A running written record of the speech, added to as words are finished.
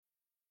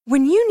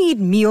When you need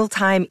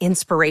mealtime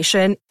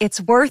inspiration,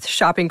 it's worth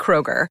shopping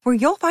Kroger, where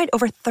you'll find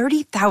over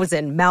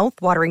 30,000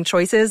 mouth-watering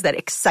choices that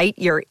excite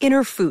your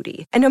inner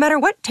foodie. And no matter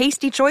what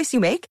tasty choice you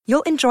make,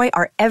 you'll enjoy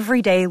our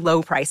everyday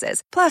low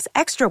prices, plus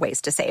extra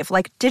ways to save,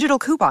 like digital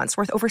coupons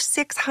worth over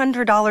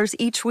 $600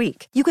 each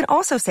week. You can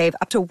also save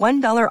up to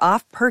 $1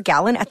 off per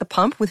gallon at the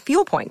pump with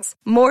fuel points.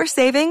 More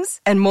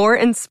savings and more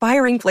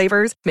inspiring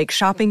flavors make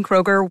shopping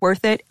Kroger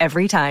worth it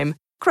every time.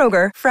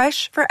 Kroger,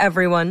 fresh for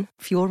everyone.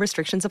 Fuel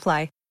restrictions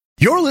apply.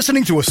 You're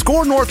listening to a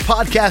Score North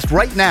podcast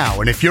right now,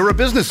 and if you're a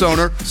business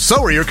owner,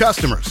 so are your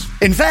customers.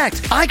 In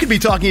fact, I could be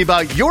talking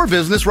about your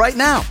business right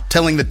now,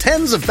 telling the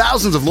tens of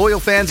thousands of loyal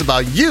fans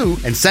about you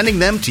and sending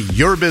them to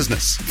your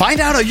business. Find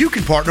out how you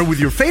can partner with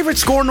your favorite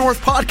Score North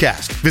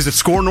podcast. Visit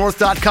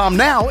scorenorth.com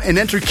now and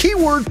enter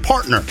keyword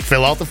partner.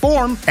 Fill out the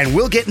form, and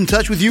we'll get in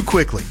touch with you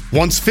quickly.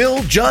 Once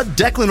Phil, Judd,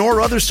 Declan, or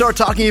others start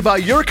talking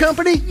about your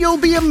company, you'll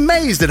be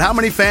amazed at how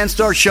many fans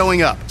start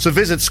showing up. So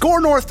visit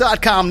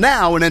scorenorth.com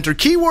now and enter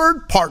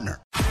keyword partner.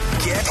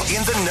 Get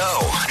in the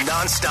know.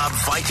 Non-stop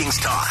Vikings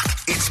talk.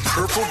 It's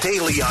Purple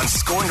Daily on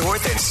Score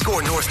North and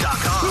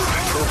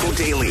ScoreNorth.com. Purple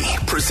Daily,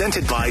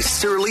 presented by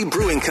Surly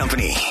Brewing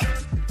Company.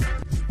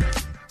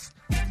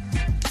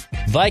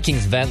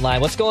 Vikings Vent Line.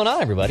 What's going on,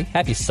 everybody?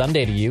 Happy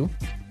Sunday to you,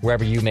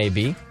 wherever you may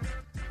be.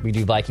 We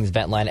do Vikings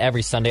Vent Line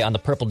every Sunday on the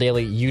Purple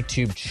Daily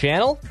YouTube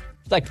channel. If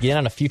you'd like to get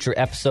on a future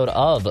episode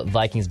of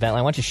Vikings Vent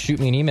Line, why don't you shoot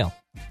me an email?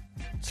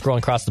 Scrolling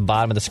across the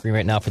bottom of the screen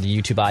right now for the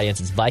YouTube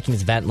audience, it's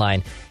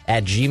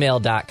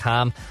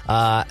VikingsVentLine@gmail.com.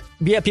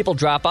 People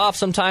drop off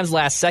sometimes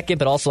last second,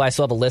 but also I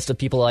still have a list of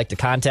people I like to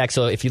contact.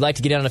 So if you'd like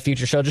to get in on a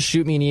future show, just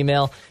shoot me an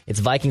email.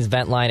 It's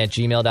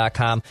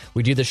VikingsVentLine@gmail.com.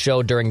 We do the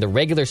show during the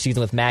regular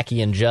season with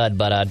Mackie and Judd,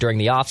 but during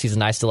the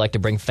offseason, I still like to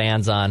bring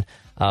fans on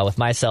with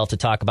myself to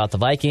talk about the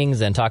Vikings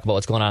and talk about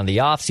what's going on in the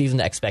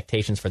offseason,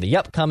 expectations for the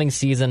upcoming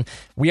season.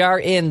 We are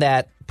in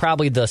that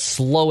probably the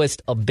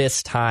slowest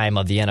abyss time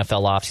of the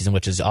NFL offseason,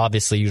 which is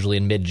obviously usually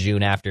in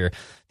mid-June after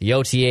the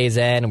OTAs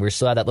end, and we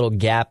still have that little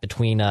gap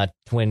between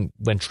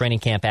when training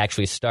camp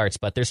actually starts,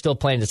 but there's still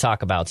plenty to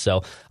talk about. So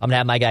I'm going to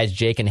have my guys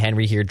Jake and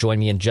Henry here join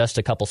me in just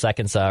a couple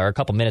seconds, or a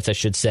couple minutes, I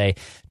should say,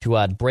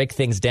 to break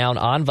things down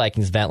on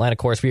Vikings Vent Line. Of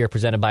course, we are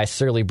presented by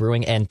Surly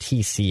Brewing and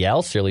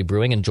TCL. Surly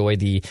Brewing, enjoy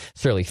the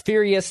Surly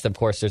Furious. Of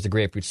course, there's the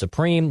Grapefruit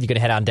Supreme. You can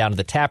head on down to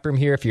the tap room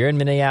here if you're in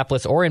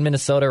Minneapolis or in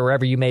Minnesota, or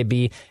wherever you may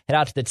be. Head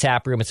out to the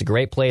tap room. It's a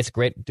great place,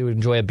 great to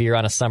enjoy a beer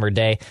on a summer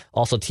day.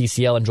 Also,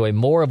 TCL, enjoy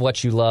more of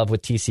what you love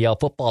with TCL.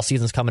 Football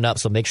season's coming up,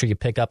 so make sure you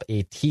pick up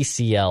a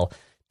TCL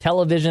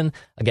television.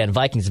 Again,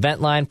 Vikings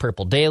Vent Line,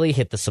 Purple Daily.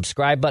 Hit the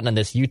subscribe button on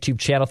this YouTube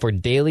channel for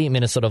daily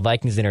Minnesota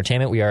Vikings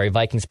entertainment. We are a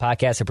Vikings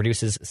podcast that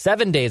produces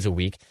 7 days a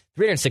week,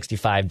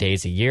 365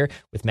 days a year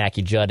with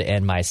Mackie, Judd,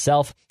 and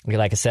myself.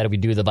 Like I said, we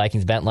do the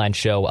Vikings Vent Line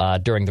show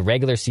during the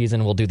regular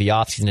season. We'll do the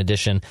offseason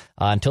edition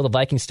until the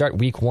Vikings start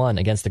week 1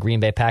 against the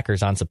Green Bay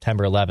Packers on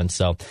September 11th.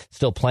 So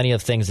still plenty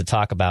of things to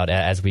talk about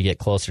as we get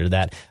closer to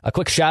that. A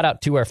quick shout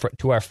out to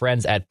our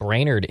friends at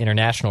Brainerd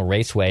International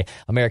Raceway.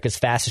 America's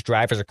fastest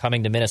drivers are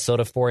coming to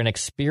Minnesota for an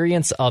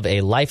experience of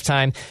a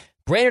lifetime.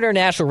 Brainerd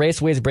International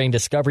Raceway is bringing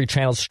Discovery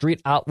Channel's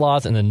Street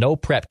Outlaws and the No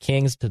Prep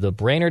Kings to the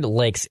Brainerd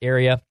Lakes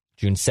area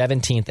June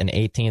 17th and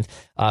 18th.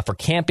 For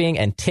camping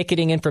and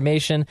ticketing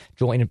information,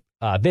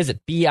 visit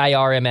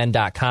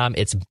BIRMN.com.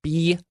 It's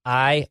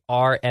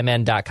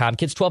BIRMN.com.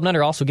 Kids 12 and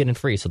under also get in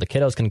free, so the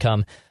kiddos can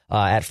come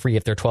at free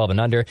if they're 12 and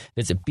under.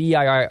 Visit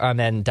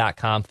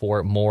BIRMN.com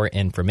for more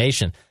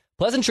information.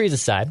 Pleasantries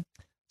aside,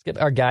 let's get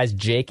our guys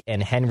Jake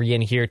and Henry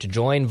in here to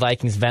join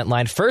Vikings Vent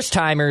Line. First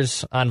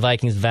timers on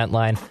Vikings Vent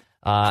Line.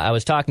 I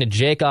was talking to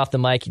Jake off the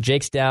mic.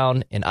 Jake's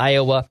down in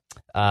Iowa.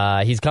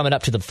 He's coming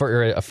up to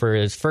for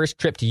his first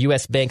trip to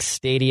US Bank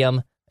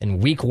Stadium in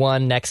week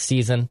 1 next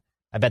season.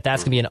 I bet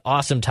that's gonna be an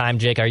awesome time,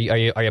 Jake. Are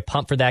you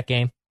pumped for that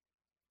game?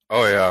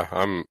 Oh yeah,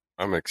 I'm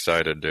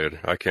excited, dude.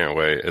 I can't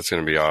wait. It's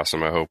gonna be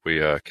awesome. I hope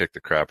we kick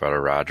the crap out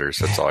of Rodgers.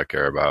 That's all I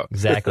care about.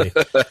 Exactly.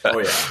 Oh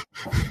yeah.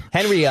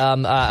 Henry,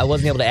 I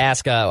wasn't able to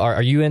ask.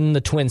 Are you in the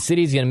Twin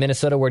Cities? You in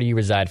Minnesota? Where do you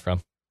reside from?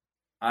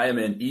 I am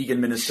in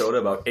Eagan, Minnesota,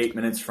 about 8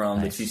 minutes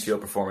from the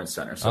TCO Performance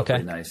Center. So okay.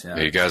 Pretty nice. Yeah.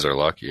 You guys are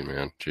lucky,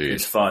 man. Jeez.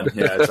 It's fun.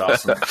 Yeah, it's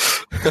awesome.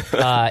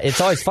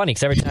 It's always funny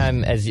because every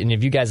time, and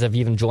if you guys have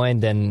even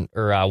joined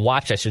or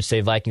watched, I should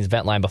say, Vikings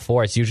Vent Line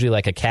before, it's usually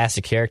like a cast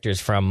of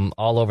characters from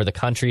all over the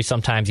country,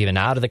 sometimes even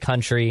out of the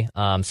country.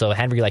 So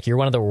Henry, you're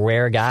one of the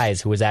rare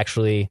guys who was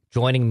actually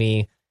joining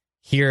me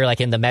here,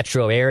 in the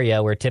metro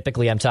area, where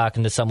typically I'm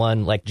talking to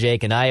someone like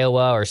Jake in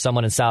Iowa or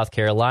someone in South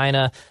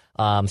Carolina.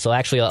 So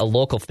actually a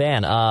local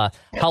fan.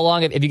 How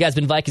long have you guys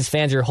been Vikings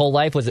fans your whole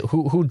life? Was it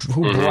who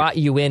brought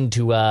you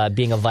into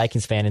being a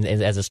Vikings fan and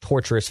as this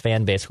torturous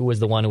fan base? Who was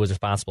the one who was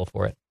responsible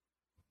for it?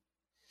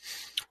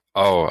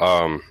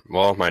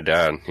 Well, my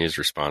dad, he's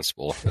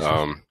responsible.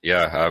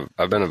 Yeah,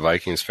 I've been a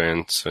Vikings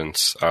fan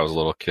since I was a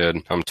little kid.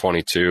 I'm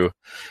 22,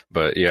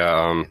 but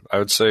yeah, I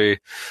would say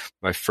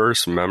my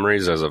first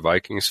memories as a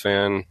Vikings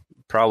fan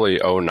probably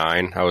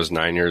 2009. I was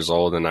 9 years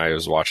old, and I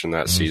was watching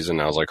that season.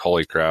 I was like,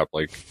 holy crap.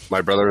 Like,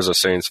 my brother was a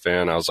Saints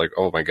fan. I was like,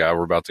 oh my God,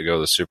 we're about to go to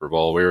the Super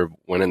Bowl. We were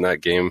winning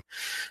that game.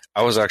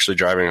 I was actually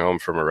driving home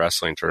from a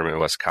wrestling tournament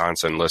in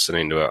Wisconsin,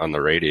 listening to it on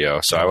the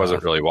radio. So I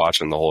wasn't really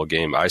watching the whole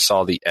game. I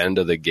saw the end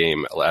of the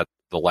game at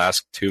the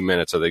last 2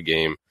 minutes of the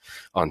game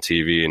on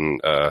TV.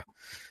 And,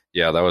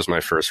 yeah, that was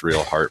my first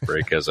real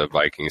heartbreak as a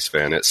Vikings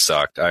fan. It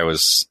sucked. I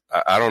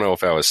don't know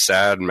if I was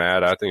sad,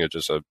 mad. I think it's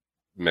just a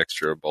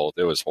mixture of both.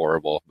 It was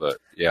horrible, but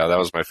yeah, that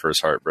was my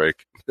first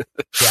heartbreak.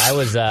 Yeah,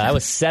 I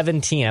was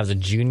 17. I was a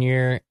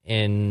junior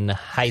in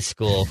high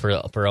school for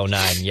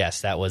 2009.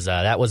 Yes, that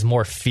was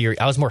more fear.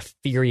 I was more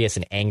furious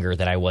and anger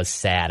than I was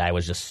sad. I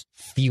was just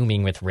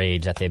fuming with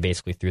rage that they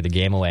basically threw the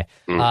game away.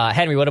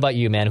 Henry, what about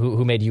you, man?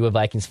 Who made you a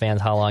Vikings fan?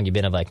 How long you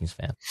been a Vikings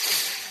fan?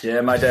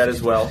 Yeah, my dad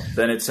as well.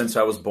 Been it since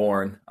I was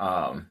born.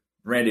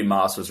 Randy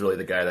Moss was really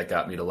the guy that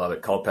got me to love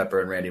it. Culpepper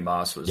and Randy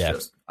Moss was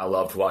just, I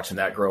loved watching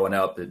that growing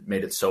up. It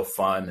made it so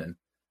fun. And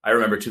I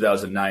remember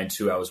 2009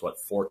 too. I was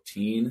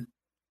 14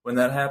 when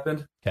that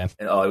happened. Okay.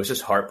 And it was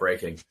just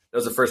heartbreaking. That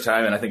was the first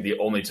time, and I think the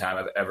only time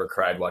I've ever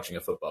cried watching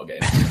a football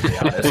game, to be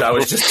honest. I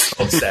was just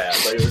so sad.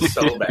 Like, it was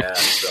so bad.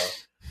 So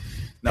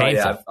no,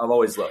 Painful. yeah, I've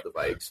always loved the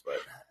Vikes, but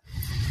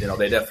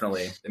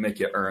they make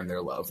you earn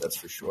their love, that's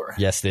for sure.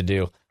 Yes, they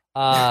do.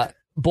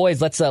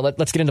 Boys, let's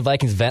get into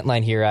Vikings vent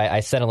line here. I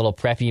sent a little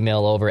prep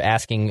email over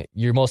asking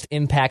your most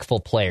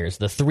impactful players,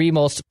 the three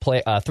most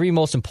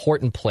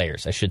important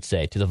players, I should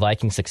say, to the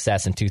Vikings'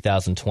 success in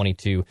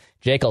 2022.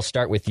 Jake, I'll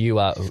start with you.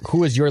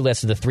 Who is your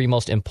list of the three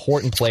most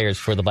important players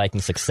for the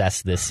Vikings'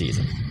 success this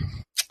season?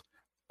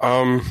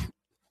 Well,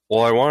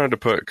 I wanted to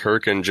put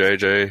Kirk and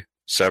JJ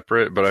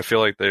separate, but I feel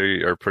like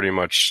they are pretty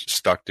much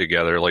stuck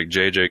together. Like,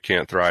 JJ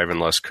can't thrive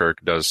unless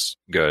Kirk does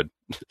good.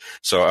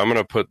 So I'm going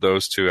to put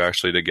those two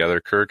actually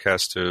together. Kirk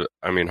has to,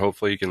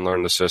 hopefully he can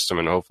learn the system,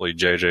 and hopefully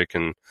JJ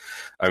can,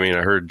 I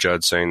heard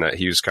Judd saying that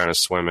he was kind of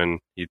swimming,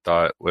 he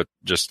thought, with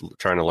just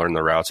trying to learn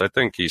the routes. I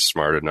think he's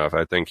smart enough.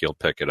 I think he'll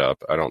pick it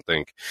up. I don't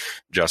think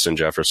Justin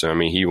Jefferson,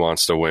 he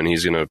wants to win.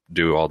 He's going to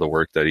do all the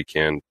work that he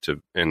can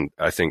to, and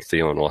I think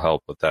Thielen will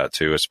help with that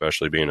too,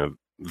 especially being a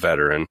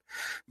veteran.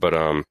 But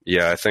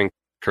I think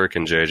Kirk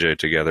and JJ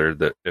together,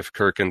 that if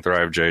Kirk can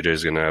thrive,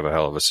 JJ's going to have a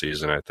hell of a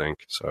season, I think.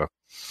 So.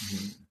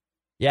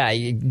 Yeah,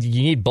 you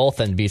need both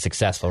of them to be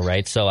successful,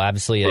 right? So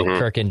obviously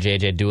Kirk and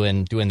JJ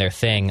doing their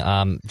thing.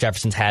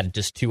 Jefferson's had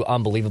just two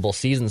unbelievable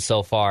seasons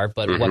so far,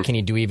 but what can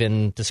he do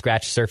even to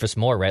scratch the surface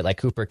more, right? Like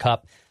Cooper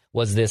Kupp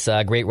was this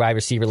great wide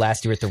receiver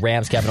last year with the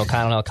Rams. Kevin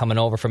O'Connell coming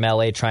over from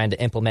LA, trying to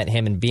implement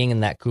him and being in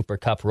that Cooper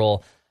Kupp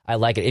role. I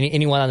like it.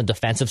 Anyone on the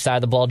defensive side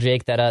of the ball,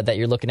 Jake, that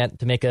you're looking at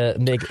to make a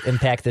big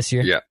impact this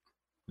year? Yeah.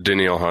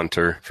 Danielle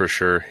Hunter, for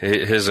sure.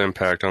 His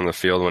impact on the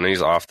field, when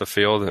he's off the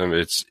field,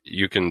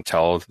 you can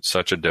tell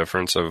such a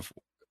difference of,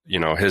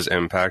 his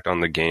impact on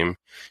the game.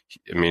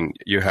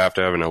 You have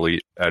to have an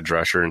elite edge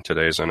rusher in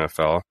today's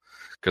NFL,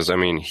 because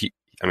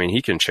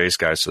he can chase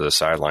guys to the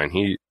sideline.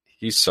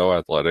 He's so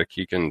athletic.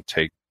 He can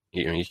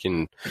he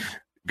can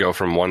go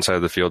from one side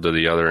of the field to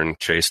the other and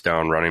chase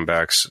down running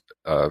backs,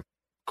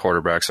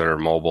 quarterbacks that are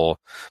mobile.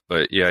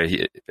 But yeah,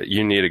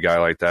 you need a guy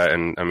like that.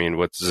 And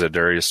with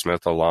Zadarius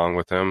Smith along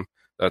with him,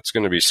 that's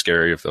going to be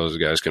scary if those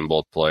guys can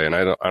both play. And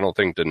I don't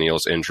think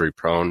Daniil's injury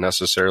prone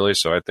necessarily.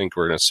 So I think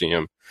we're going to see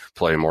him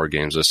play more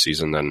games this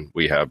season than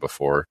we have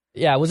before.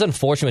 Yeah, it was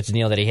unfortunate with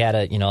Daniil that he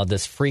had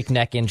this freak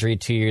neck injury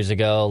 2 years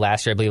ago.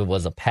 Last year, I believe it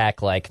was a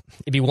pec. Like,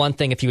 it'd be one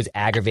thing if he was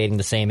aggravating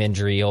the same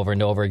injury over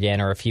and over again,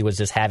 or if he was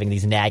just having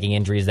these nagging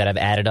injuries that have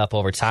added up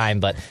over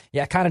time. But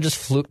yeah, kind of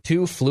just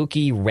two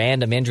fluky,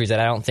 random injuries that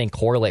I don't think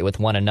correlate with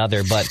one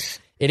another. But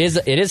it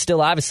is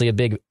still obviously a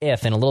big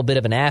if and a little bit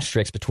of an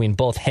asterisk between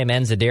both him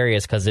and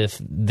Zadarius, because if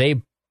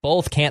they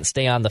both can't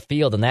stay on the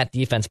field, and that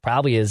defense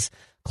probably is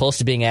close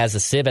to being as a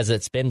sieve as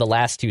it's been the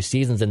last two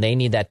seasons, and they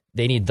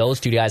need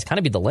those two guys kind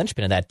of be the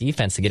linchpin of that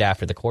defense to get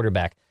after the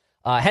quarterback.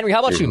 Henry, how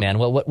about you, man?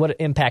 What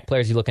impact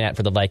players are you looking at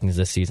for the Vikings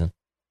this season?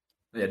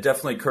 Yeah,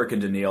 definitely Kirk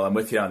and Daniil. I'm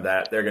with you on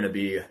that. They're going to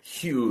be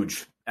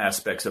huge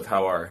aspects of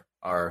how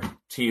our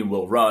team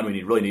will run.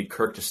 We really need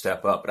Kirk to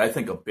step up. But I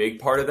think a big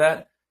part of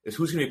that is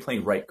who's going to be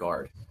playing right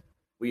guard.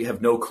 We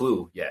have no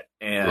clue yet.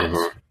 And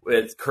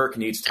Kirk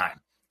needs time.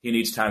 He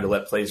needs time to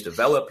let plays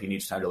develop. He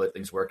needs time to let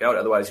things work out.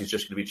 Otherwise, he's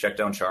just going to be check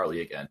down Charlie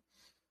again.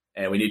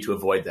 And we need to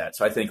avoid that.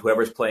 So I think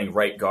whoever's playing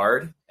right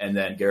guard and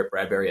then Garrett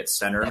Bradbury at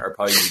center are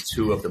probably going to be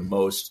two of the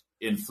most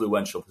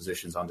influential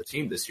positions on the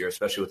team this year,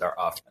 especially with our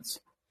offense.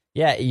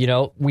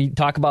 Yeah, we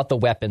talk about the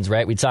weapons,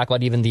 right? We talk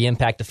about even the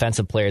impact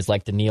defensive players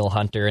like Daniil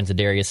Hunter and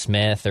Zadarius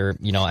Smith, or,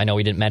 I know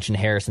we didn't mention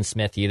Harrison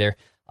Smith either.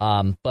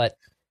 But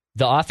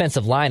the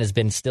offensive line has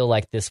been still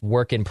like this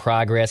work in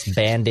progress,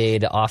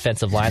 Band-Aid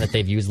offensive line that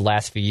they've used the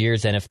last few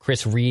years. And if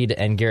Chris Reed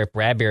and Garrett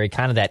Bradbury,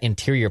 kind of that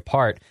interior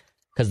part,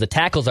 because the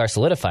tackles are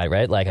solidified,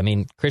 right? Like,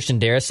 Christian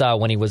Darrisaw,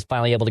 when he was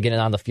finally able to get it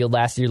on the field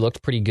last year,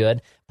 looked pretty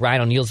good.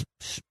 Brian O'Neill's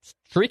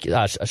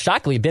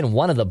shockingly been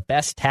one of the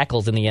best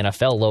tackles in the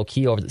NFL,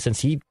 low-key, since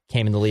he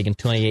came in the league in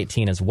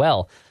 2018 as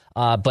well.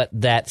 But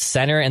that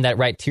center and that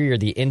right interior,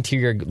 the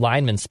interior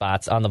lineman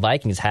spots on the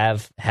Vikings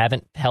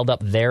haven't held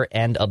up their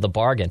end of the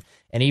bargain.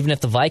 And even if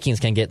the Vikings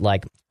can get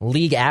like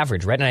league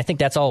average, right? And I think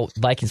that's all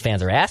Vikings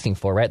fans are asking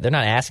for, right? They're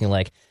not asking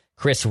like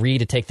Chris Reed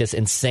to take this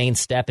insane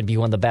step and be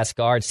one of the best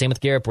guards. Same with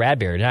Garrett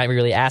Bradbury. They're not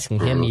really asking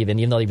him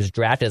even though he was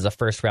drafted as a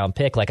first-round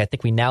pick. Like, I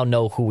think we now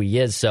know who he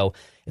is, so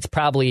it's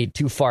probably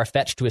too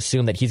far-fetched to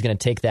assume that he's going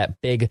to take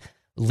that big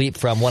leap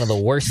from one of the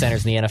worst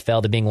centers in the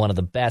NFL to being one of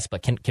the best.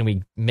 But can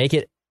we make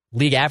it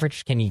league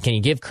average? Can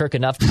you give Kirk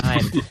enough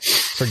time,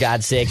 for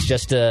God's sakes,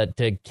 just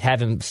to have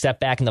him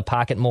step back in the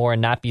pocket more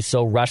and not be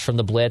so rushed from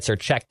the blitz or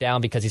check down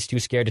because he's too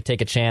scared to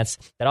take a chance?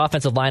 That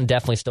offensive line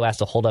definitely still has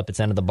to hold up its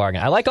end of the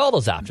bargain. I like all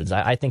those options.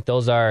 I think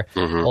those are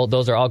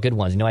all good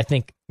ones. I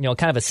think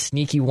kind of a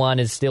sneaky one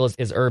is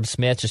Herb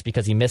Smith, just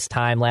because he missed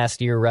time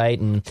last year, right,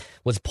 and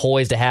was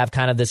poised to have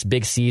kind of this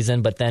big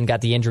season, but then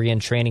got the injury in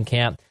training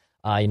camp.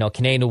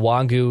 Kene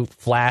Nwangu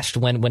flashed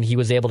when he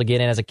was able to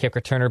get in as a kick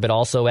returner, but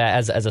also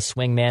as a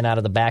swing man out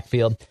of the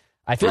backfield.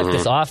 I feel like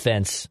this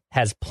offense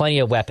has plenty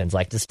of weapons,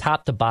 like this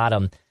top to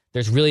bottom.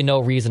 There's really no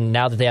reason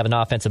now that they have an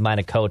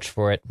offensive-minded coach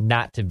for it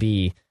not to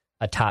be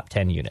a top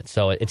 10 unit.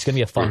 So it's going to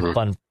be a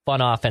fun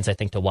offense, I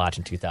think, to watch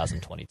in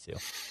 2022.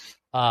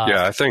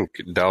 Yeah, I think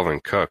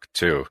Dalvin Cook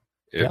too.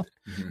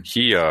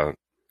 Zimmer.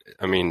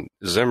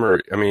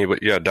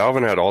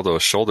 Dalvin had all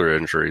those shoulder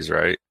injuries,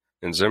 right?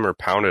 And Zimmer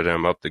pounded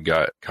him up the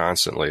gut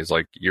constantly. It's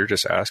like, you're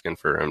just asking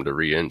for him to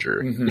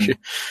re-injure.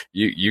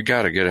 You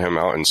got to get him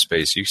out in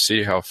space. You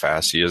see how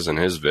fast he is, and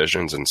his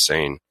vision's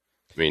insane.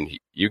 I mean,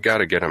 you got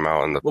to get him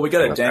out in the. Well, we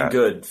got a dang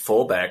good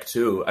fullback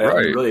too. I'm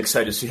really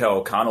excited to see how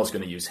O'Connell's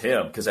going to use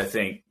him, because I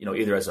think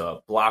either as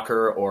a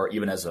blocker or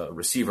even as a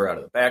receiver out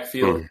of the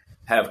backfield.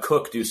 Have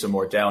Cook do some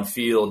more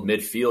downfield,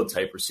 midfield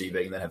type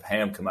receiving, and then have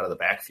Ham come out of the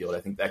backfield. I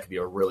think that could be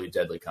a really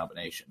deadly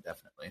combination,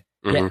 definitely.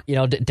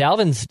 Yeah,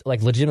 Dalvin's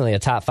like legitimately a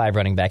top 5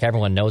 running back.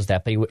 Everyone knows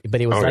that, but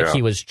it was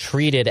he was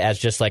treated as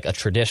just like a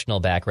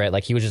traditional back, right?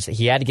 Like he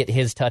had to get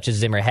his touches.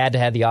 Zimmer had to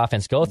have the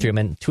offense go through him,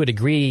 and to a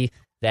degree,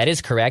 that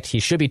is correct. He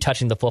should be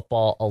touching the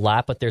football a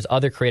lot, but there's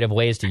other creative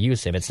ways to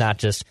use him. It's not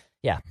just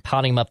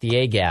pounding him up the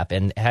A gap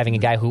and having a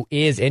guy who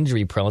is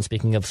injury prone.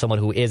 Speaking of someone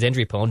who is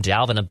injury prone,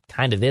 Dalvin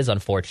kind of is,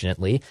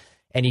 unfortunately.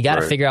 And you got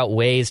to figure out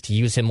ways to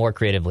use him more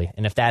creatively.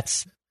 And if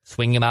that's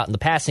swinging him out in the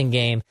passing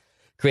game,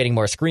 creating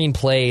more screen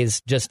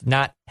plays, just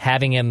not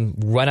having him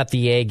run up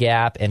the A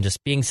gap and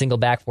just being single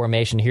back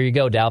formation. Here you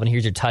go, Dalvin.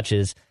 Here's your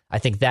touches. I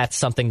think that's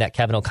something that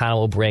Kevin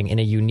O'Connell will bring in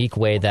a unique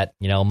way that,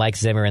 Mike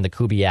Zimmer and the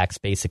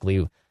Kubiaks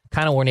basically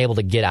kind of weren't able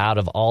to get out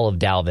of all of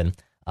Dalvin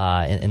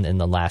in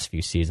the last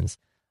few seasons.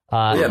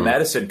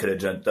 Madison could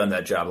have done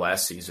that job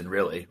last season,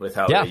 really, with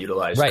how they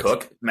utilized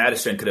Cook.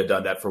 Madison could have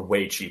done that for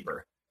way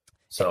cheaper.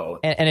 So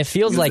and it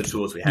feels like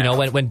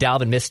when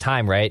Dalvin missed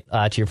time, right?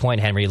 To your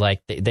point, Henry,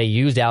 like they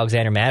used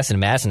Alexander Madison.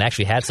 Madison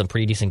actually had some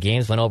pretty decent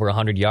games, went over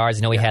 100 yards.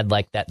 He had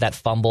like that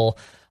fumble.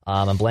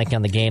 I'm blanking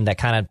on the game that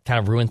kind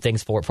of ruined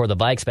things for the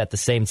Vikes. But at the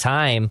same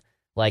time,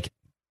 like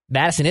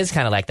Madison is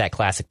kind of like that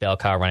classic bell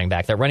cow running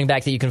back, that running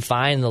back that you can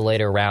find in the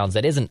later rounds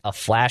that isn't a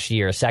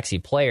flashy or a sexy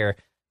player,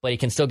 but he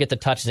can still get the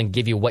touches and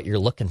give you what you're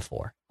looking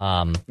for.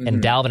 And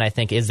Dalvin, I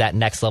think, is that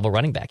next level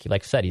running back.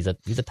 Like you said, he's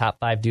a top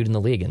 5 dude in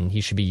the league, and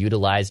he should be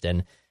utilized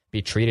and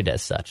be treated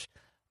as such.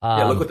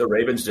 Look what the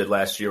Ravens did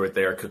last year with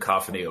their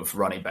cacophony of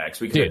running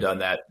backs. We could have done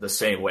that the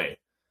same way.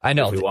 I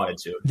know if we wanted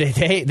to.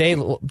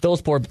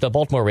 The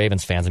Baltimore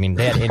Ravens fans. I mean,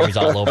 they had injuries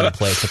all over the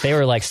place, but they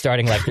were like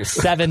starting like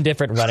 7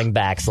 different running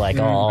backs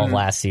all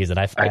last season.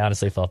 I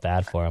honestly felt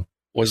bad for them.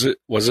 Was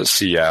it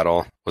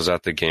Seattle? Was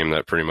that the game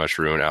that pretty much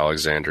ruined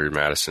Alexander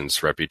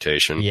Madison's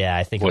reputation? Yeah,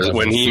 I think it was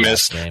when he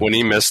missed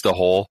the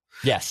hole.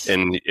 Yes,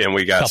 and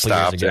we got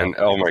stopped, and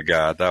oh my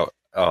God,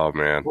 oh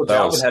man. Well,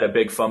 Dalvin had a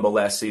big fumble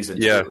last season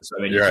too. Yeah, so,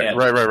 I mean, you're right.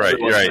 Right.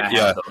 You're right.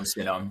 Yeah, those,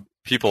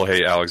 people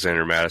hate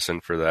Alexander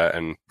Madison for that,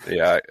 and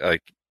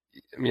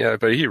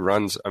but he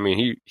runs. I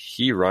mean,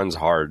 he runs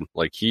hard.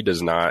 Like he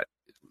does not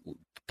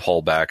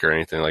pull back or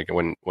anything. Like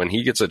when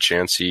he gets a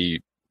chance,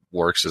 he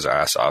works his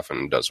ass off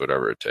and does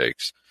whatever it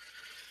takes.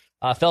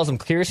 Fellas, I'm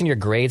curious in your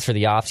grades for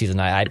the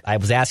offseason. I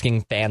was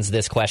asking fans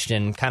this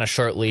question kind of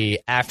shortly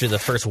after the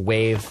first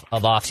wave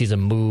of offseason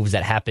moves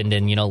that happened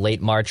in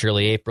late March,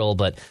 early April,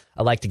 but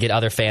I'd like to get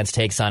other fans'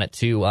 takes on it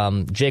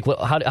too. Jake,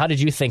 how did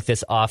you think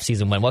this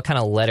offseason went? What kind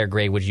of letter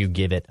grade would you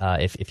give it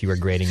if you were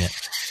grading it?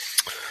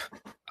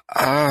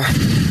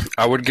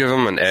 I would give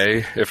him an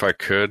A if I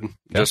could.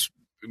 Yep.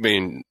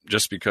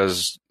 Just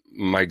because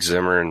Mike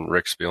Zimmer and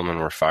Rick Spielman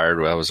were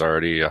fired, that was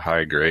already a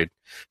high grade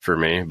for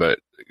me. But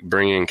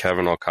bringing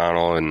Kevin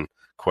O'Connell and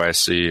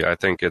Kwesi, I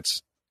think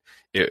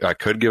I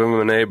could give him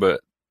an A, but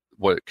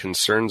what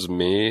concerns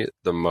me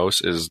the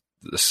most is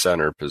the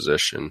center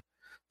position.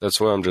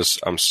 That's why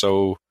I'm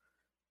so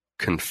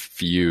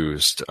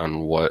confused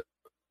on what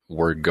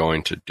we're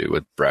going to do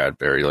with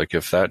Bradbury. Like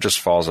if that just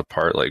falls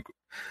apart, like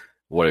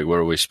what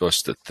are we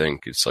supposed to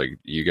think? It's like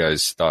you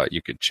guys thought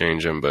you could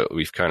change him, but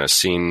we've kind of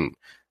seen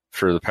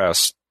for the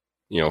past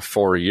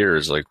 4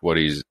 years like what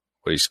he's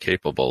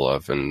capable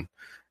of. And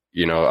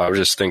I was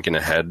just thinking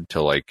ahead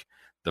to like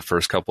the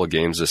first couple of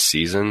games this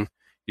season,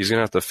 he's going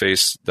to have to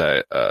face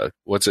that,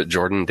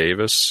 Jordan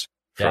Davis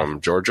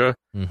from Georgia.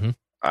 Mm-hmm.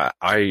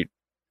 I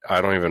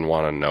don't even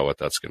want to know what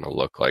that's going to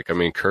look like. I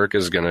mean, Kirk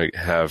is going to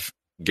have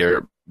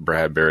Garrett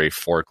Bradbury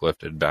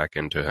forklifted back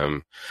into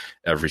him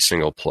every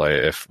single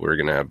play if we're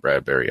going to have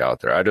Bradbury out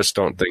there. I just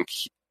don't think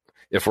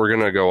if we're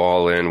going to go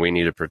all in, we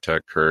need to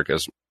protect Kirk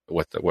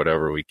with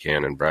whatever we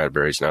can, and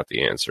Bradbury's not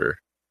the answer.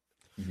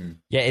 Mm-hmm.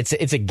 Yeah,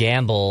 it's a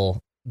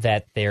gamble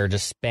that they're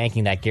just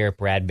banking that Garrett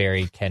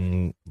Bradbury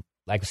can,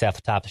 like I said off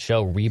the top of the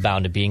show,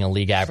 rebound to being a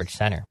league average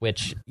center,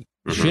 which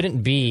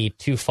shouldn't be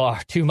too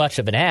much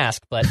of an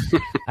ask. But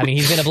I mean,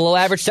 he's been a below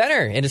average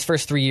center in his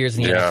first 3 years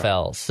in the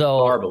NFL. So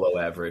far below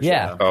average.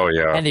 Yeah. Oh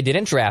yeah. And they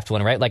didn't draft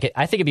one, right? Like,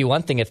 I think it'd be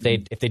one thing if they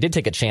did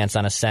take a chance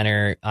on a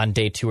center on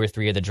day 2 or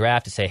 3 of the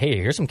draft to say, hey,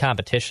 here's some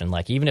competition.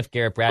 Like, even if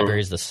Garrett Bradbury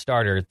is the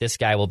starter, this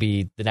guy will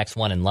be the next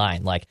one in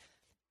line. Like,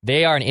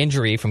 they are an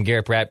injury from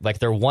Garrett Bradbury. Like,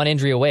 they're one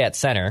injury away at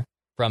center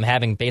from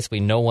having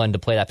basically no one to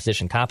play that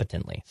position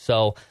competently.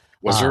 So.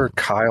 Was there is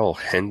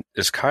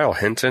Kyle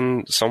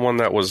Hinton someone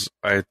that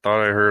I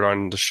thought I heard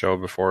on the show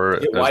before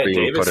as being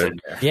Davis put in?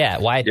 Yeah,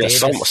 Wyatt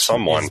Davis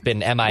someone has been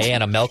MIA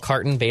on a milk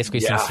carton basically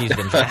since he's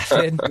been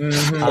drafted.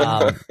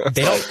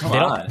 They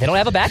don't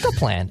have a backup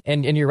plan,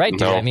 and you're right,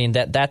 dude. No. I mean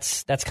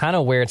that's kind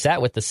of where it's at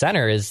with the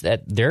center is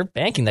that they're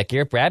banking that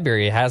Garrett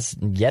Bradbury has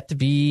yet to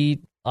be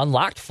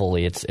unlocked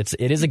fully. It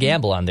is a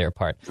gamble on their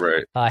part.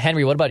 Right.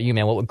 Henry, what about you,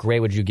 man? What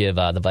grade would you give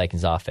the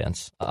Vikings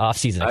offense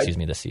this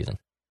season?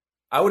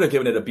 I would have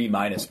given it a B-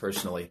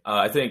 personally.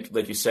 I think,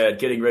 like you said,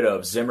 getting rid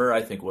of Zimmer,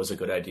 I think, was a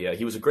good idea.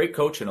 He was a great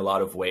coach in a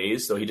lot of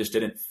ways, though he just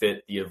didn't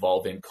fit the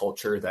evolving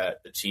culture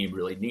that the team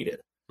really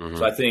needed. Mm-hmm.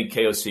 So I think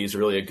KOC is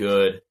really a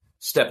good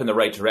step in the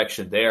right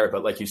direction there.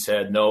 But like you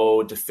said,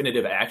 no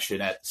definitive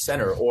action at the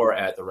center or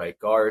at the right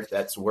guard.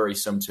 That's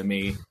worrisome to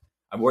me.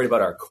 I'm worried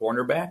about our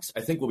cornerbacks. I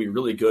think we'll be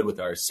really good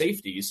with our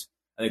safeties.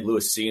 I think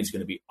Lewis Cine is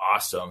going to be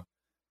awesome.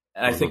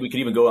 And I think we could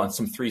even go on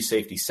some 3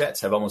 safety sets,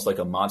 have almost like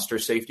a monster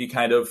safety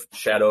kind of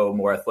shadow,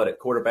 more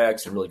athletic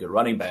quarterbacks and really good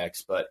running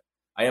backs. But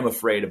I am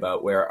afraid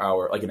about where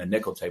like in a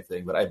nickel type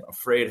thing, but I'm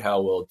afraid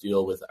how we'll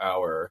deal with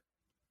our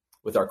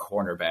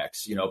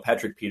cornerbacks. You know,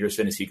 Patrick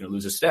Peterson, is he going to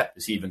lose a step?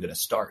 Is he even going to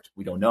start?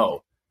 We don't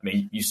know. I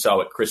mean, you saw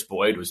what Chris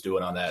Boyd was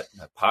doing on that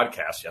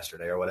podcast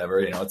yesterday or whatever.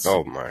 You know,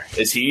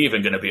 is he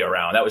even going to be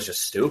around? That was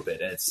just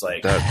stupid. And it's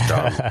like, that's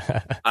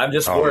dumb. I'm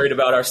just worried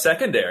about our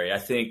secondary. I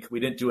think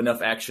we didn't do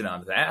enough action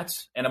on that.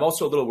 And I'm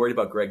also a little worried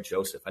about Greg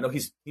Joseph. I know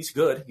he's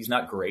good. He's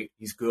not great.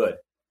 He's good.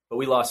 But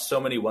we lost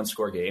so many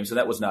one-score games, and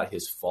that was not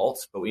his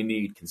fault. But we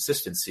need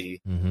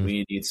consistency. Mm-hmm.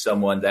 We need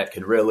someone that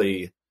can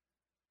really,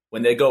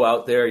 when they go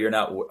out there,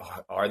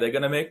 are they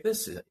going to make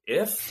this?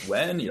 If,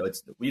 when,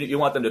 you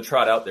want them to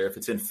trot out there. If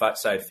it's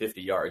inside 50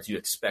 yards, you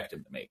expect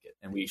them to make it.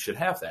 And we should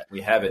have that.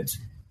 We have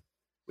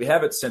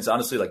it since,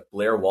 honestly, like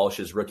Blair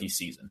Walsh's rookie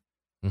season,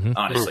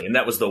 honestly. And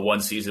that was the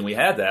one season we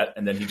had that.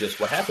 And then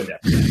what happened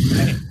after that?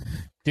 Right?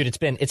 Dude, it's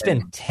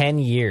been 10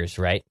 years,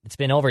 right? It's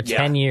been over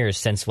 10 years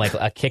since like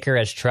a kicker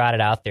has trotted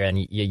out there and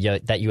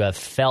that you have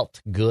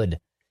felt good.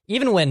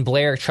 Even when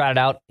Blair trotted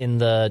out in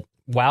the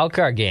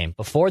wildcard game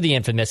before the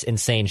infamous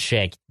insane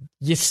shank,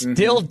 you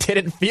still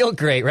didn't feel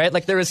great, right?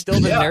 Like there was still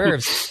the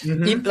nerves,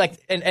 even, like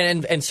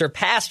and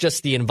surpassed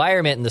just the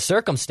environment and the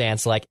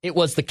circumstance. Like it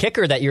was the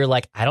kicker that you're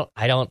like, I don't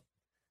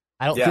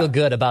feel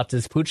good about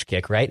this pooch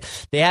kick, right?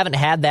 They haven't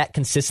had that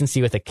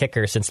consistency with a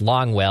kicker since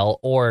Longwell,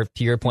 or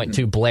to your point,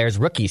 to Blair's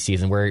rookie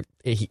season, where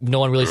no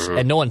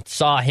one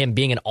saw him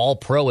being an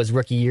all-pro his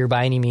rookie year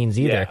by any means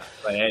either. Yeah,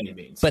 by any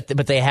means. But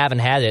they haven't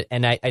had it,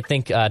 and I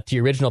think to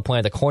your original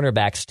point of the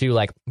cornerbacks too,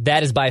 like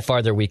that is by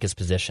far their weakest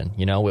position.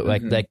 You know,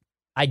 like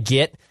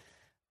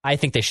I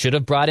think they should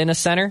have brought in a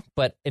center,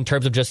 but in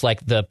terms of just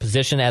like the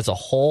position as a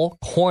whole,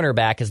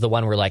 cornerback is the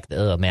one where like,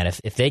 oh man,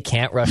 if they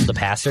can't rush the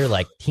passer,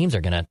 like teams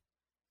are gonna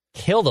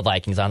kill the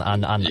Vikings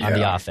on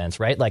the offense,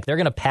 right? Like they're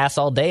going to pass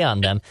all day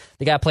on them.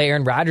 They got to play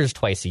Aaron Rodgers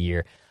twice a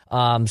year.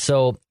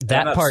 So that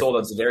I'm not part sold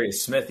on Zadarius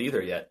Smith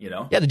either yet, you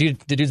know? Yeah, the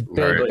dude's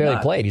barely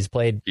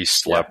played. He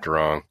slept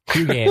wrong.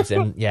 2 games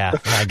and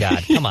my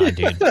God, come on,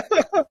 dude.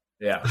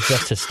 Yeah.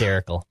 Just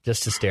hysterical.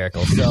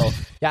 So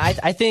yeah,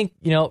 I think,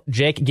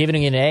 Jake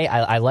giving it an A.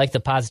 I like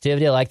the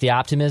positivity. I like the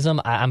optimism.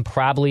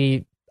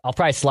 I'll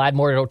probably slide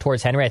more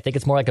towards Henry. I think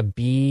it's more like a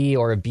B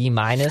or a B-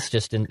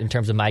 just in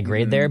terms of my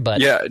grade there.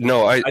 But yeah,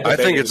 no, I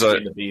think it's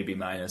a B-.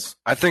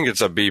 I think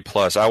it's a B+.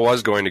 I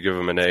was going to give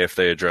him an A if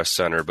they addressed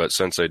center, but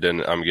since they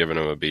didn't, I'm giving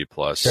him a B+.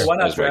 Well, why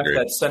not draft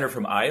that center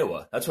from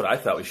Iowa? That's what I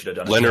thought we should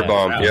have done.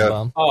 Linderbaum,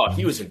 yeah. Oh,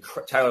 he was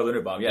Tyler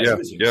Linderbaum. Yeah, he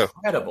was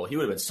incredible. He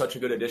would have been such a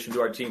good addition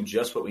to our team,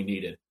 just what we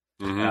needed.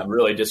 And I'm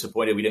really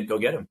disappointed we didn't go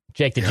get him.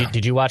 Jake,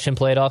 did you watch him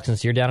play at all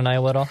since you're down in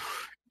Iowa at all?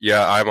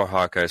 Yeah, I'm a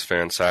Hawkeyes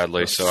fan,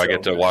 sadly, so I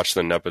get to watch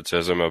the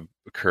nepotism of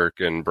Kirk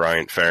and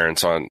Bryant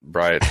Ferentz on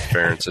Bryant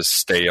Ferentz's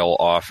stale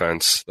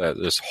offense. That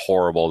is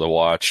horrible to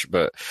watch.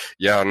 But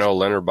yeah, no,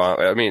 Linderbaum.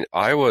 I mean,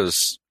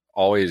 Iowa's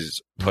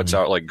always puts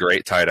out like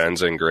great tight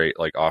ends and great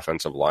like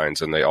offensive lines,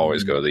 and they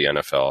always go to the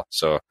NFL.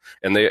 So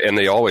and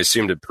they always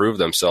seem to prove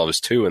themselves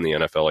too in the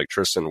NFL, like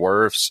Tristan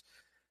Wirfs.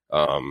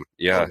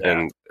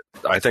 And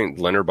I think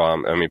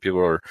Linderbaum, I mean, people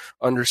are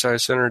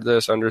undersized center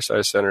this,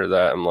 undersized center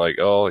that. I'm like,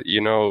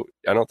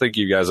 I don't think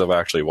you guys have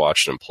actually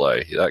watched him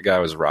play. That guy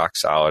was rock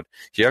solid.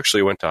 He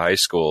actually went to high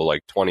school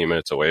like 20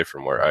 minutes away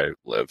from where I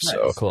live. Nice.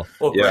 So cool.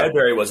 Well,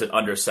 Bradbury was an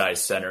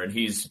undersized center, and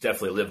he's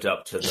definitely lived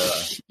up to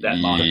that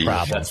modern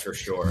problem. That's for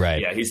sure.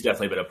 Right. Yeah, he's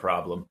definitely been a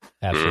problem.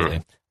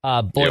 Absolutely.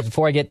 Boys,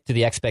 before I get to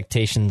the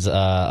expectations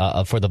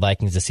for the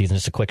Vikings this season,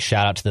 just a quick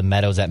shout out to the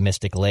Meadows at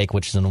Mystic Lake,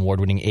 which is an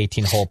award-winning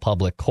 18-hole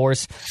public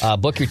course.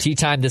 Book your tee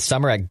time this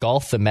summer at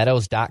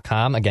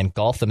golfthemeadows.com. Again,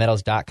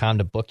 golfthemeadows.com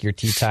to book your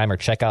tee time or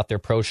check out their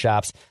pro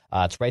shops.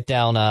 It's right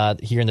down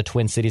here in the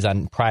Twin Cities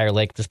on Prior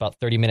Lake, just about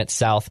 30 minutes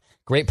south.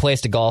 Great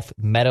place to golf.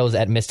 Meadows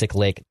at Mystic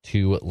Lake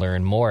to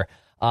learn more.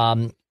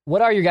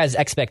 What are your guys'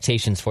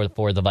 expectations for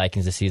the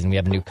Vikings this season? We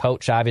have a new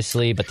coach,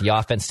 obviously, but the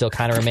offense still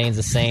kind of remains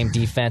the same.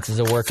 Defense is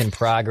a work in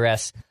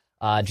progress.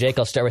 Jake,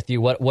 I'll start with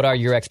you. What are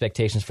your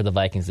expectations for the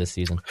Vikings this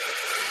season?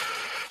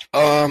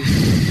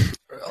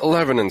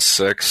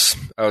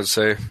 11-6, I would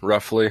say,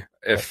 roughly.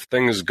 If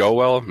things go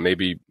well,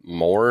 maybe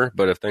more.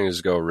 But if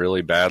things go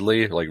really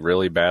badly,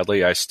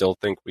 I still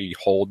think we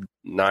hold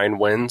 9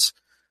 wins,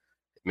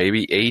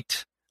 maybe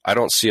 8. I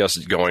don't see us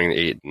going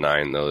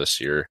 8-9 though this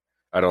year.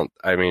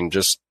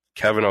 Just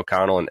Kevin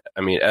O'Connell and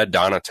Ed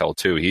Donatel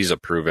too. He's a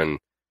proven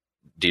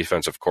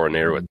defensive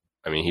coordinator.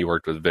 He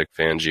worked with Vic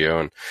Fangio,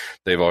 and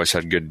they've always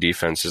had good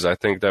defenses. I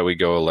think that we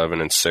go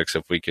 11-6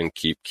 if we can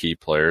keep key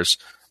players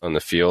on the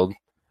field.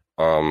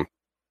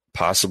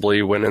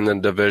 Possibly winning the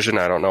division.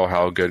 I don't know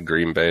how good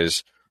Green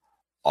Bay's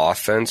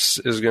offense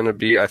is going to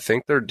be. I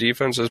think their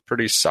defense is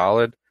pretty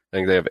solid. I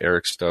think they have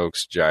Eric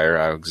Stokes, Jair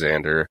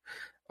Alexander.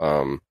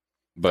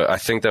 But I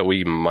think that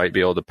we might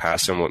be able to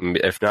pass them.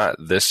 If not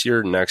this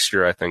year, next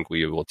year, I think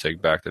we will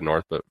take back the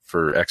North. But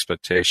for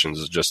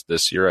expectations, just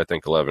this year, I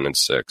think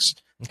 11-6.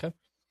 Okay.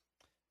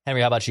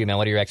 Henry, how about you, man?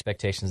 What are your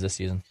expectations this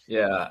season?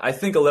 Yeah, I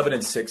think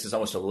 11-6 is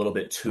almost a little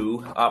bit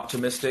too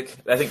optimistic.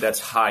 I think that's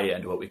high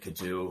end what we could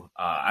do.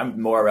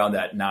 I'm more around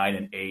that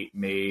 9-8,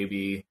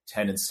 maybe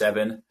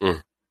 10-7.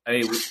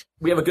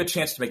 We have a good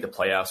chance to make the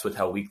playoffs with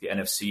how weak the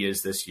NFC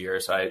is this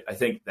year. So I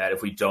think that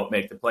if we don't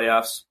make the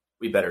playoffs,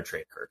 we better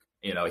trade Kirk.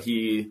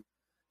 He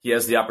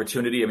has the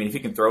opportunity. If he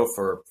can throw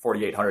for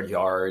 4,800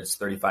 yards,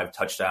 35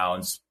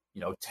 touchdowns,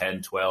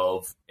 10,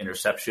 12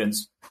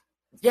 interceptions,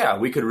 yeah,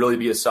 we could really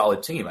be a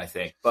solid team, I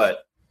think.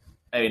 But,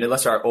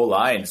 unless our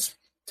O-line's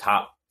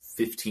top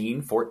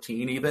 15,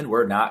 14 even,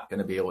 we're not going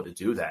to be able to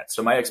do that.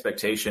 So my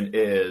expectation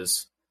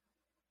is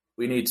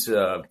we need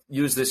to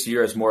use this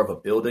year as more of a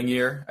building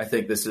year. I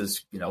think this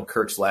is,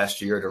 Kirk's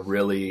last year to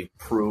really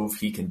prove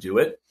he can do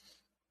it.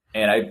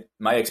 And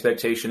my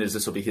expectation is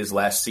this will be his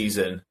last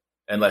season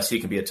unless he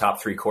can be a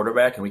top 3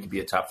 quarterback and we can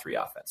be a top 3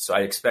 offense. So I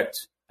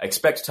expect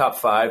top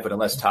 5, but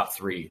unless top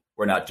 3,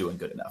 we're not doing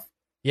good enough.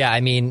 Yeah,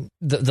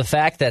 the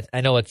fact that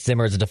I know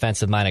Zimmer is a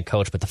defensive-minded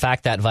coach, but the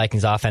fact that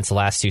Vikings offense the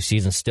last 2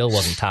 seasons still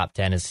wasn't top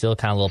 10 is still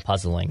kind of a little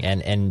puzzling.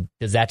 And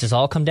does that just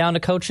all come down to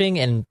coaching?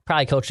 And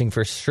probably coaching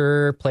for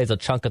sure plays a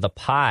chunk of the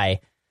pie.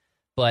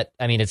 But,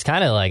 it's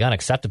kind of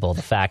unacceptable,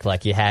 the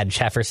fact you had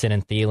Jefferson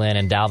and Thielen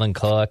and Dalvin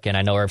Cook, and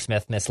I know Irv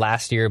Smith missed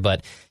last year,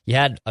 but you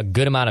had a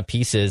good amount of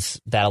pieces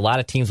that a lot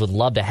of teams would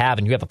love to have,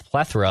 and you have a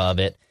plethora of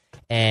it,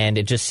 and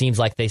it just seems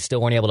like they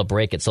still weren't able to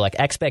break it. So,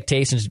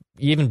 expectations,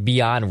 even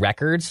beyond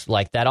records,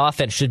 that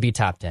offense should be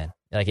top 10.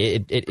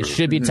 It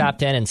should be top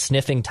 10 and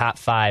sniffing top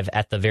 5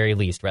 at the very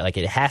least, right?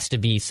 It has to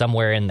be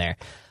somewhere in there.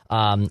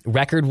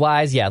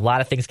 Record-wise, yeah, a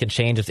lot of things can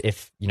change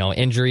if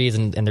injuries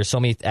and there's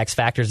so many X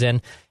factors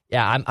in.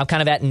 Yeah, I'm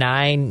kind of at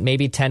 9,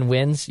 maybe 10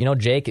 wins.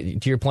 Jake,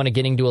 to your point of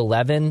getting to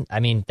 11,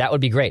 that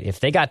would be great. If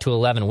they got to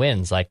 11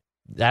 wins,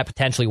 that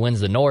potentially wins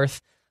the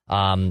North.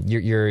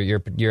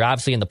 You're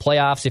obviously in the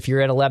playoffs if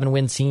you're an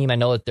 11-win team. I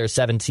know that there's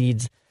 7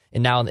 seeds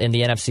now in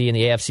the NFC and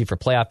the AFC for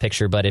playoff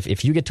picture, but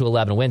if you get to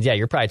 11 wins, yeah,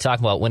 you're probably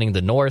talking about winning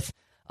the North.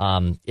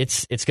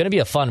 It's going to be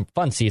a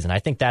fun season. I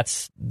think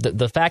that's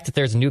the fact that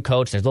there's a new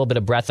coach, there's a little bit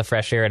of breath of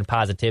fresh air and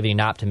positivity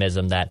and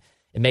optimism that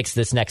it makes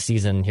this next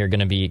season here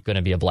going to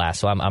be a blast.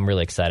 So I'm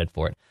really excited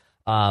for it.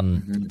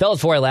 Fellas,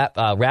 before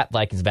I wrap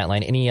Vikings event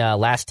line, any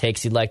last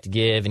takes you'd like to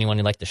give? Anyone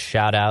you'd like to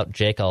shout out?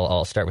 Jake,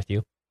 I'll start with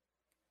you.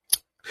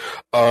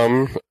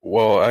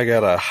 Well, I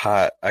got a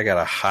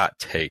hot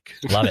take.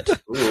 Love it.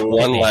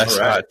 One last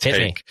hot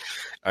take.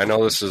 I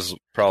know this is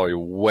probably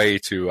way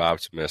too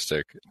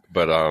optimistic,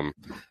 but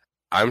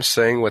I'm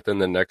saying within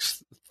the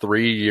next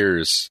 3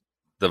 years,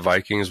 the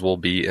Vikings will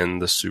be in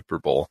the Super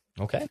Bowl.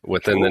 Okay.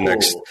 Within the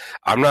next,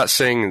 I'm not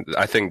saying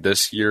I think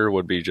this year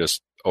would be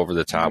just over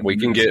the top.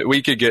 Mm-hmm.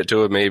 We could get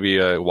to maybe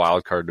a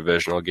wild card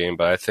divisional game,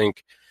 but I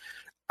think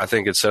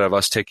instead of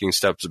us taking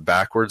steps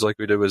backwards like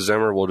we did with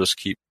Zimmer, we'll just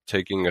keep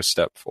taking a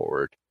step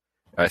forward.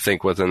 I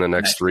think within the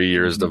next 3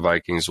 years, the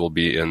Vikings will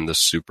be in the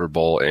Super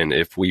Bowl, and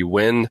if we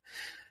win,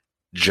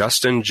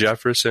 Justin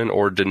Jefferson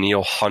or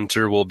Danielle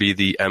Hunter will be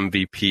the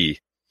MVP.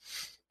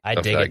 I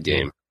of dig that it,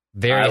 game. Dude.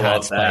 Very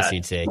hot,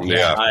 spicy take.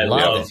 Yeah, I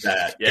love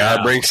that. Yeah.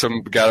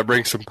 Gotta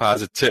bring some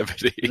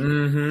positivity.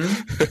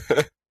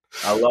 Mm-hmm.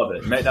 I love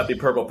it. It might not be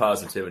purple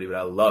positivity, but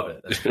I love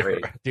it. That's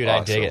great. Dude,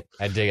 Awesome.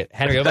 I dig it.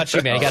 Henry, what about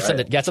you, man? You got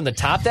something to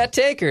top that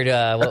take, or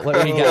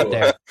what do you got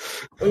there?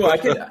 Ooh,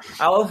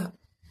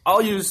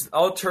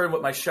 I'll turn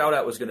what my shout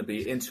out was going to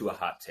be into a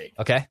hot take.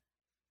 Okay.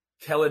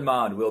 Kellen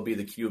Mond will be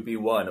the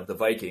QB1 of the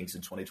Vikings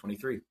in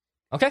 2023.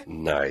 Okay.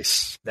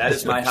 Nice. That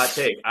is my hot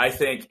take. I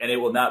think, and it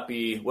will not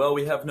be, well,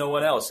 we have no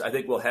one else. I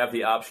think we'll have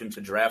the option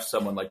to draft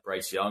someone like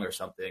Bryce Young or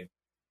something,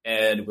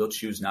 and we'll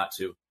choose not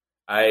to.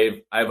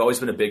 I've always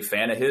been a big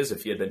fan of his.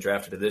 If he had been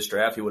drafted to this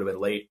draft, he would have been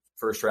late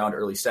first round,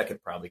 early second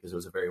probably, because it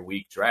was a very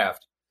weak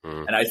draft.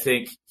 And I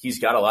think he's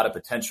got a lot of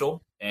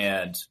potential.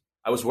 And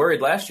I was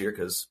worried last year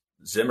because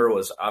Zimmer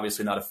was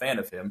obviously not a fan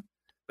of him.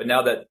 But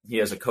now that he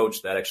has a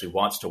coach that actually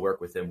wants to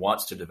work with him,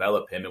 wants to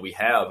develop him, and we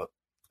have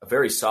a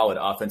very solid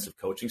offensive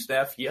coaching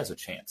staff, he has a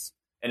chance.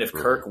 And if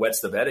Kirk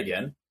wets the bed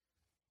again,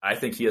 I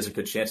think he has a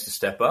good chance to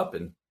step up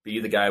and be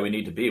the guy we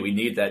need to be. We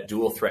need that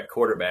dual threat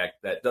quarterback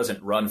that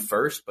doesn't run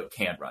first but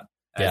can run.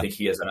 Yeah. I think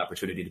he has an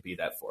opportunity to be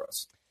that for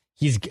us.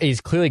 He's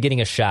clearly getting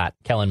a shot,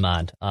 Kellen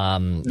Mond.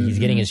 He's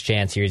getting his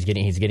chance here.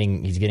 He's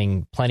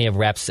getting plenty of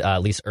reps,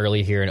 at least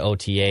early here in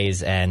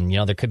OTAs, and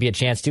there could be a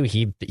chance too.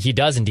 He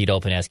does indeed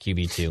open as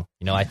QB2.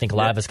 I think a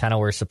lot of us kind of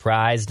were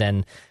surprised,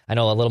 and I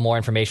know a little more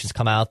information's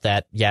come out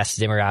that yes,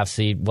 Zimmer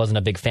obviously wasn't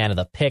a big fan of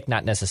the pick,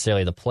 not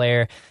necessarily the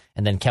player.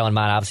 And then Kellen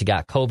Mond obviously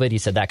got COVID. He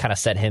said that kind of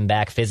set him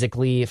back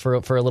physically for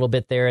a little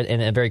bit there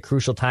in a very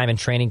crucial time in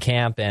training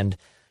camp, and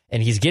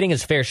he's getting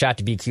his fair shot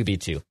to be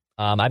QB2.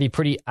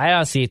 I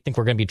honestly think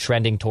we're going to be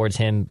trending towards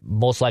him,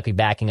 most likely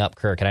backing up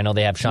Kirk. And I know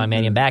they have Sean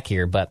Mannion back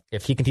here, but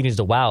if he continues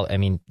to wow, I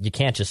mean, you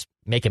can't just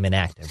make him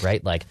inactive,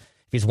 right? Like,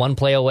 if he's one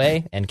play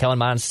away and Kellen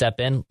Mond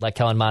step in, let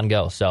Kellen Mond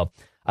go. So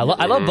I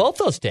love both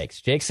those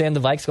takes. Jake saying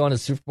the Vikes going to the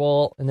Super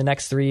Bowl in the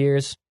next 3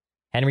 years.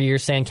 Henry, you're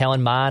saying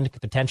Kellen Mond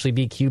could potentially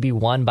be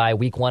QB1 by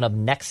week 1 of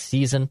next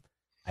season.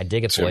 I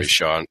dig it, boys.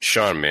 Sean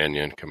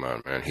Mannion. Come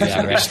on, man. He's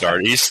going to be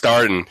starting.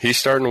 He's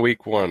starting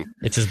week 1.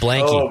 It's his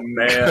blankie. Oh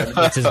man,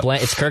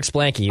 it's Kirk's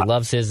blankie. He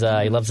loves his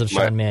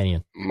Sean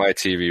Mannion. My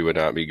TV would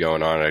not be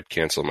going on. I'd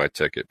cancel my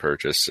ticket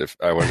purchase if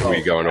I wouldn't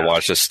be going to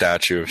watch the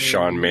statue of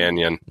Sean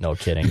Mannion. No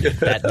kidding.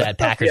 That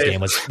Packers game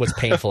was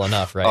painful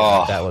enough, right?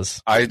 Oh, that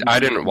was. I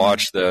didn't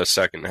watch the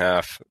second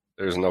half.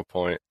 There's no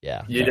point.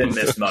 Yeah, you didn't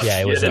miss much.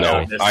 Yeah, it was.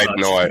 I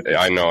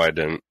know I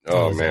didn't.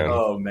 Oh man.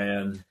 Oh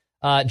man.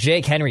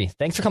 Jake, Henry,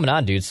 thanks for coming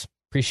on, dudes.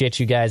 Appreciate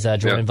you guys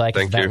joining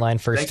Vikings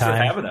Ventline first time. Thanks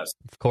for having us.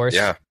 Of course.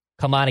 Yeah.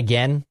 Come on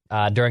again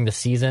during the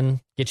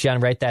season. Get you on,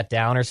 write that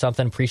down or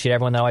something. Appreciate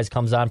everyone that always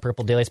comes on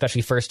Purple Daily,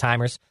 especially first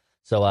timers.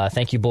 So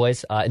thank you,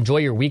 boys. Enjoy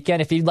your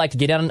weekend. If you'd like to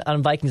get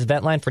on Vikings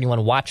Ventline, for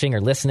anyone watching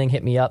or listening,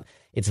 hit me up.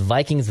 It's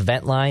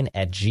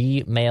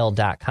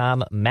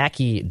VikingsVentline@gmail.com.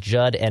 Mackie,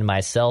 Judd, and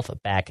myself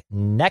back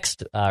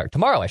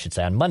tomorrow,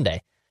 on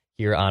Monday,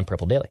 here on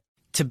Purple Daily.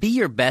 To be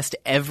your best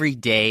every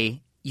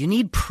day, you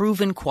need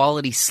proven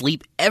quality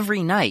sleep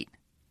every night.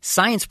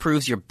 Science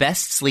proves your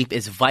best sleep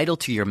is vital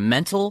to your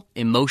mental,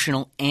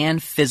 emotional,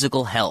 and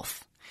physical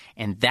health.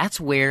 And that's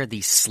where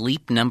the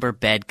Sleep Number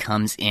bed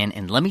comes in.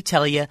 And let me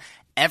tell you,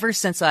 ever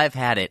since I've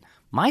had it,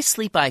 my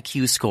sleep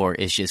IQ score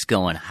is just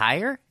going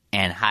higher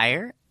and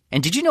higher.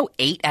 And did you know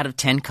 8 out of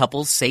 10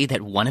 couples say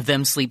that one of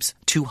them sleeps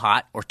too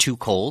hot or too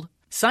cold?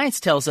 Science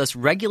tells us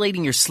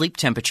regulating your sleep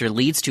temperature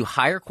leads to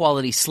higher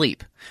quality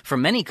sleep. For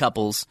many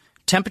couples,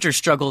 temperature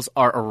struggles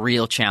are a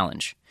real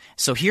challenge.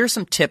 So here are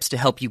some tips to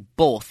help you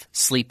both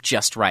sleep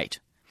just right.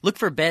 Look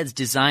for beds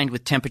designed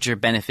with temperature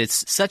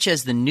benefits, such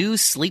as the new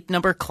Sleep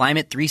Number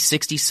Climate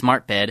 360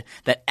 Smart Bed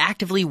that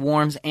actively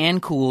warms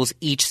and cools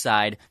each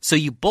side so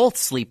you both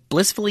sleep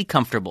blissfully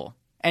comfortable.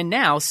 And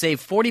now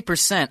save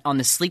 40% on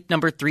the Sleep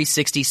Number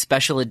 360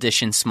 Special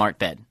Edition Smart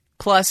Bed,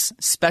 plus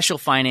special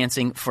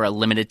financing for a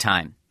limited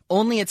time.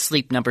 Only at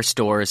Sleep Number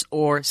stores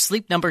or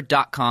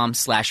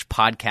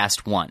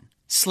sleepnumber.com/podcast1.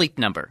 Sleep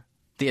Number,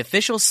 the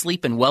official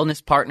sleep and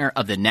wellness partner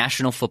of the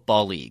National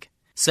Football League.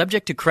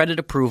 Subject to credit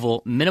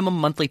approval, minimum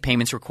monthly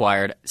payments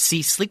required.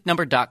 See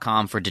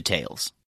sleepnumber.com for details.